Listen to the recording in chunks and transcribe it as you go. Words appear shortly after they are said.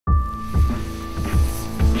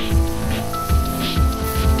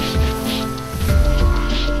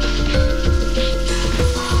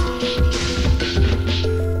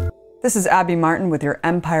This is Abby Martin with your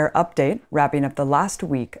Empire Update, wrapping up the last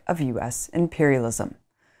week of U.S. imperialism.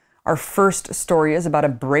 Our first story is about a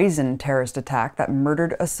brazen terrorist attack that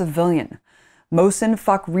murdered a civilian. Mohsen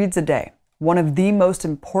Fakhrizadeh, one of the most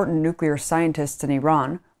important nuclear scientists in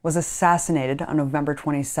Iran, was assassinated on November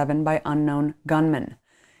 27 by unknown gunmen.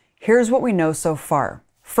 Here's what we know so far.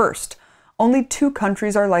 First, only 2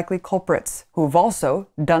 countries are likely culprits, who have also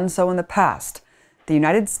done so in the past: the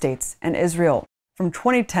United States and Israel. From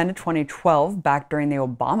 2010 to 2012, back during the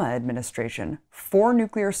Obama administration, 4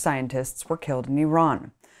 nuclear scientists were killed in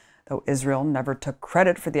Iran. Though Israel never took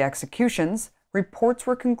credit for the executions, reports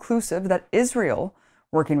were conclusive that Israel,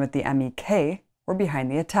 working with the MEK, were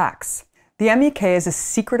behind the attacks. The MEK is a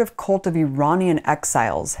secretive cult of Iranian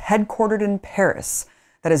exiles headquartered in Paris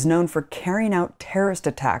that is known for carrying out terrorist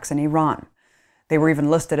attacks in Iran. They were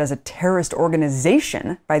even listed as a terrorist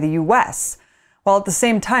organization by the US, while at the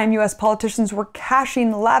same time US politicians were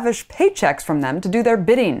cashing lavish paychecks from them to do their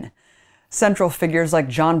bidding. Central figures like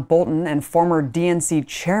John Bolton and former DNC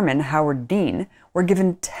chairman Howard Dean were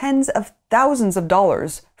given tens of thousands of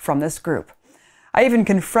dollars from this group. I even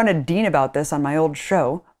confronted Dean about this on my old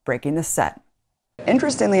show, Breaking the Set.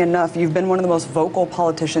 Interestingly enough, you've been one of the most vocal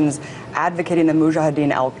politicians advocating the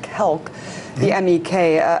Mujahideen al-Khalq, the MEK,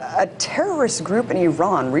 a terrorist group in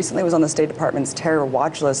Iran, recently was on the State Department's terror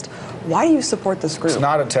watch list. Why do you support this group? It's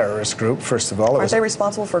not a terrorist group, first of all. Aren't they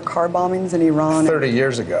responsible for car bombings in Iran? 30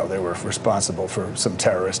 years ago, they were responsible for some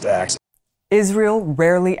terrorist acts. Israel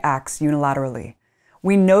rarely acts unilaterally.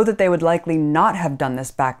 We know that they would likely not have done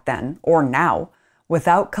this back then, or now,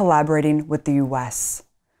 without collaborating with the US.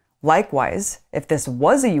 Likewise, if this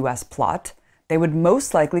was a US plot, they would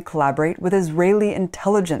most likely collaborate with Israeli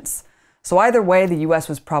intelligence. So either way, the US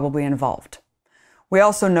was probably involved. We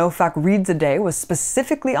also know Fakhrizadeh was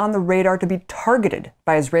specifically on the radar to be targeted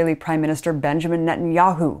by Israeli Prime Minister Benjamin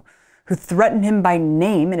Netanyahu, who threatened him by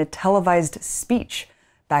name in a televised speech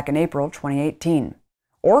back in April 2018.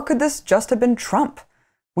 Or could this just have been Trump?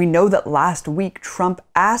 We know that last week Trump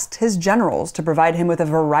asked his generals to provide him with a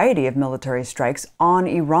variety of military strikes on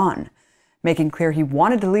Iran, making clear he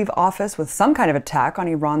wanted to leave office with some kind of attack on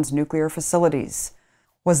Iran's nuclear facilities.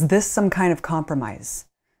 Was this some kind of compromise?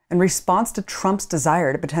 In response to Trump's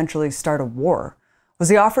desire to potentially start a war, was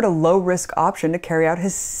he offered a low-risk option to carry out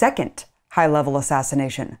his second high-level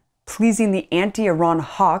assassination, pleasing the anti-Iran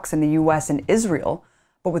hawks in the US and Israel,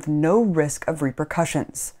 but with no risk of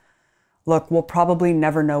repercussions? Look, we'll probably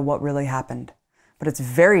never know what really happened, but it's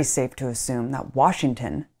very safe to assume that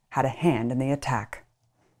Washington had a hand in the attack.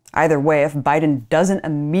 Either way, if Biden doesn't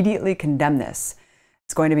immediately condemn this,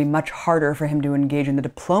 it's going to be much harder for him to engage in the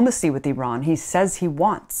diplomacy with Iran he says he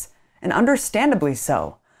wants, and understandably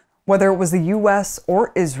so. Whether it was the US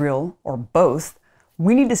or Israel, or both,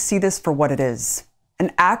 we need to see this for what it is: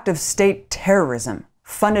 an act of state terrorism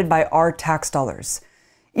funded by our tax dollars.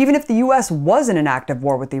 Even if the US was in an act of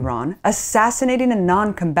war with Iran, assassinating a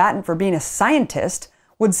non-combatant for being a scientist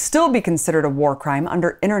would still be considered a war crime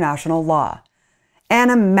under international law. And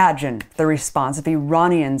imagine the response if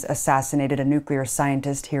Iranians assassinated a nuclear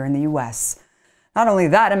scientist here in the US. Not only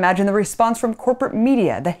that, imagine the response from corporate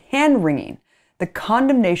media, the hand-wringing, the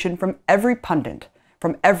condemnation from every pundit,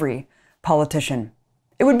 from every politician.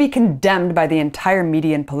 It would be condemned by the entire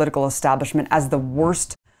media and political establishment as the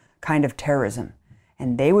worst kind of terrorism,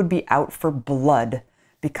 and they would be out for blood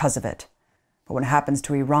because of it. But when it happens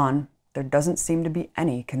to Iran, there doesn't seem to be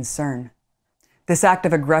any concern. This act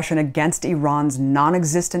of aggression against Iran's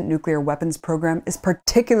non-existent nuclear weapons program is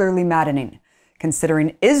particularly maddening,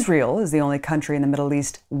 considering Israel is the only country in the Middle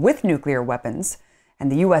East with nuclear weapons,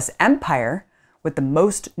 and the US empire, with the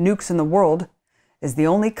most nukes in the world, is the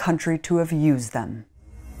only country to have used them.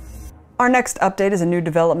 Our next update is a new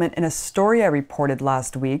development in a story I reported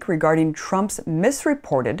last week regarding Trump's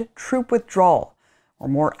misreported troop withdrawal, or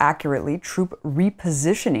more accurately, troop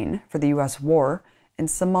repositioning for the US war in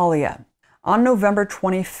Somalia. On November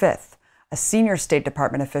 25th, a senior State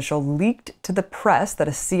Department official leaked to the press that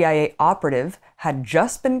a CIA operative had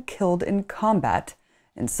just been killed in combat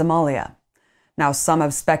in Somalia. Now, some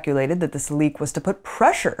have speculated that this leak was to put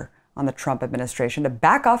pressure on the Trump administration to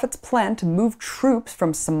back off its plan to move troops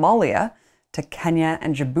from Somalia to Kenya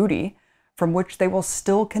and Djibouti, from which they will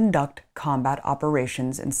still conduct combat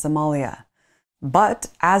operations in Somalia. But,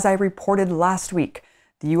 as I reported last week,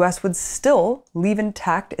 the US would still leave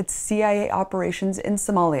intact its CIA operations in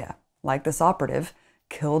Somalia, like this operative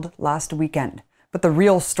killed last weekend. But the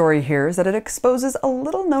real story here is that it exposes a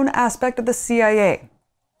little-known aspect of the CIA.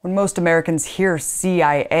 When most Americans hear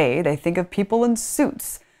CIA, they think of people in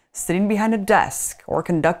suits, sitting behind a desk, or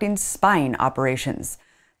conducting spying operations.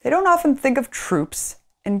 They don't often think of troops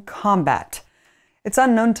in combat. It's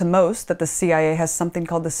unknown to most that the CIA has something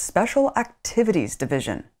called the Special Activities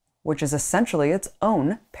Division, which is essentially its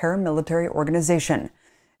own paramilitary organization.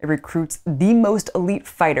 It recruits the most elite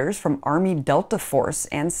fighters from Army Delta Force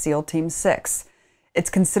and SEAL Team 6. It's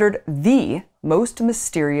considered the most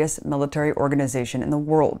mysterious military organization in the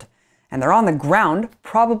world, and they're on the ground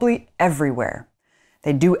probably everywhere.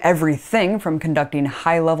 They do everything from conducting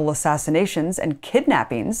high-level assassinations and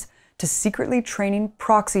kidnappings to secretly training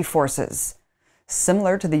proxy forces.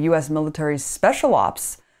 Similar to the US military's special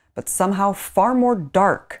ops, but somehow far more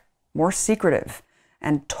dark, more secretive,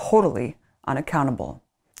 and totally unaccountable.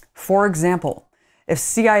 For example, if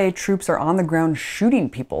CIA troops are on the ground shooting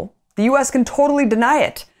people, the US can totally deny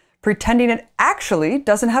it, pretending it actually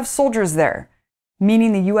doesn't have soldiers there,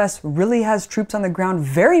 meaning the US really has troops on the ground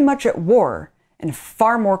very much at war in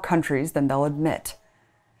far more countries than they'll admit.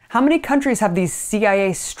 How many countries have these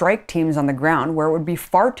CIA strike teams on the ground where it would be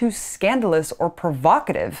far too scandalous or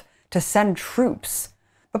provocative to send troops?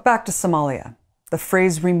 But back to Somalia. The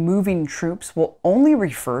phrase removing troops will only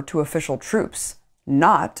refer to official troops,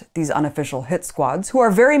 not these unofficial hit squads who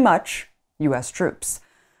are very much US troops.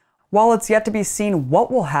 While it's yet to be seen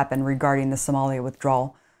what will happen regarding the Somalia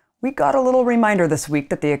withdrawal, we got a little reminder this week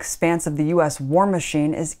that the expanse of the US war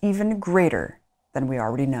machine is even greater than we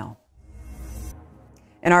already know.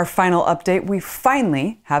 In our final update, we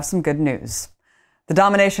finally have some good news. The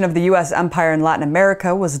domination of the US empire in Latin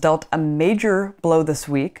America was dealt a major blow this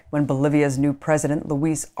week when Bolivia's new president,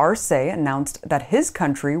 Luis Arce, announced that his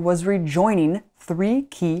country was rejoining 3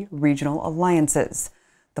 key regional alliances: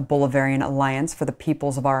 the Bolivarian Alliance for the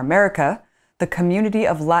Peoples of Our America, the Community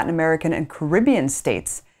of Latin American and Caribbean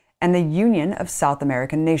States, and the Union of South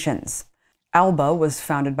American Nations. ALBA was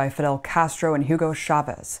founded by Fidel Castro and Hugo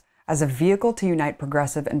Chavez as a vehicle to unite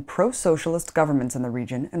progressive and pro-socialist governments in the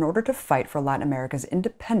region in order to fight for Latin America's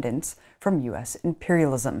independence from US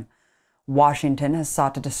imperialism. Washington has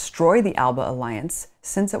sought to destroy the ALBA alliance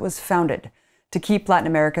since it was founded, to keep Latin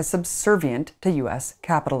America subservient to US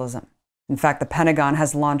capitalism. In fact, the Pentagon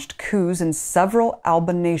has launched coups in several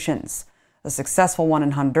ALBA nations, a successful one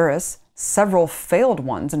in Honduras, several failed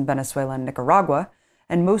ones in Venezuela and Nicaragua,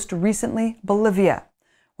 and most recently Bolivia,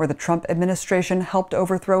 where the Trump administration helped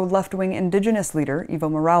overthrow left-wing indigenous leader Evo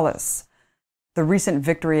Morales. The recent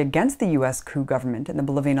victory against the US coup government in the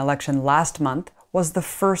Bolivian election last month was the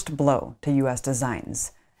first blow to US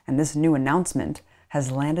designs, and this new announcement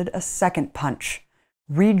has landed a second punch.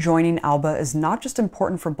 Rejoining ALBA is not just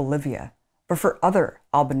important for Bolivia, but for other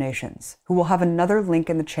ALBA nations, who will have another link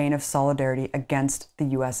in the chain of solidarity against the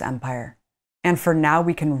US empire. And for now,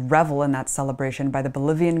 we can revel in that celebration by the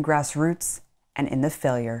Bolivian grassroots and in the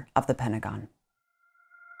failure of the Pentagon.